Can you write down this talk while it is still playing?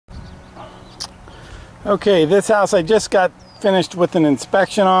Okay, this house I just got finished with an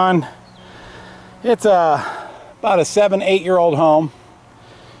inspection on. It's about a 7-8-year-old home.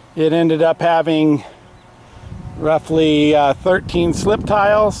 It ended up having roughly 13 slip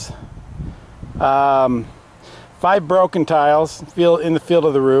tiles, 5 broken tiles in the field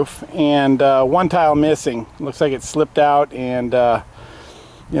of the roof, and 1 tile missing. Looks like it slipped out and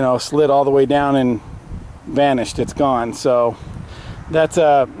you know, slid all the way down and vanished. It's gone. So that's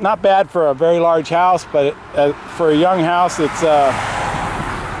not bad for a very large house, but for a young house, it's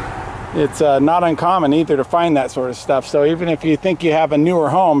not uncommon either to find that sort of stuff. So even if you think you have a newer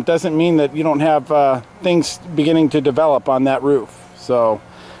home, it doesn't mean that you don't have things beginning to develop on that roof. So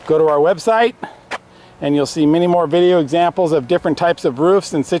go to our website and you'll see many more video examples of different types of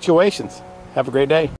roofs and situations. Have a great day.